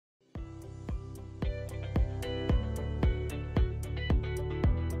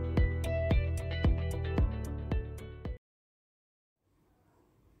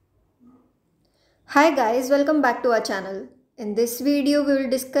Hi guys, welcome back to our channel. In this video, we will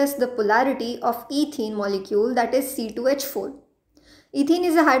discuss the polarity of ethene molecule, that is C2H4. Ethene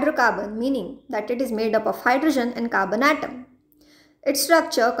is a hydrocarbon, meaning that it is made up of hydrogen and carbon atom. Its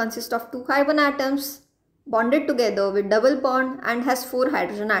structure consists of two carbon atoms bonded together with double bond and has four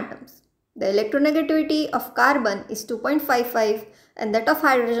hydrogen atoms. The electronegativity of carbon is 2.55 and that of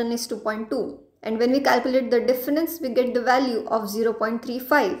hydrogen is 2.2. And when we calculate the difference, we get the value of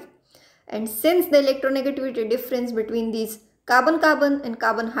 0.35. And since the electronegativity difference between these carbon-carbon and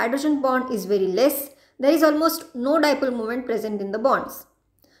carbon-hydrogen bond is very less, there is almost no dipole moment present in the bonds.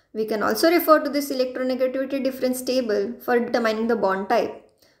 We can also refer to this electronegativity difference table for determining the bond type.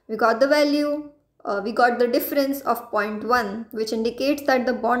 We got the difference of 0.1, which indicates that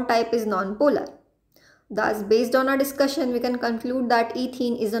the bond type is non-polar. Thus, based on our discussion, we can conclude that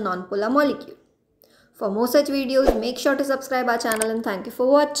ethene is a non-polar molecule. For more such videos, make sure to subscribe our channel and thank you for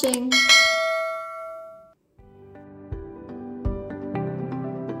watching.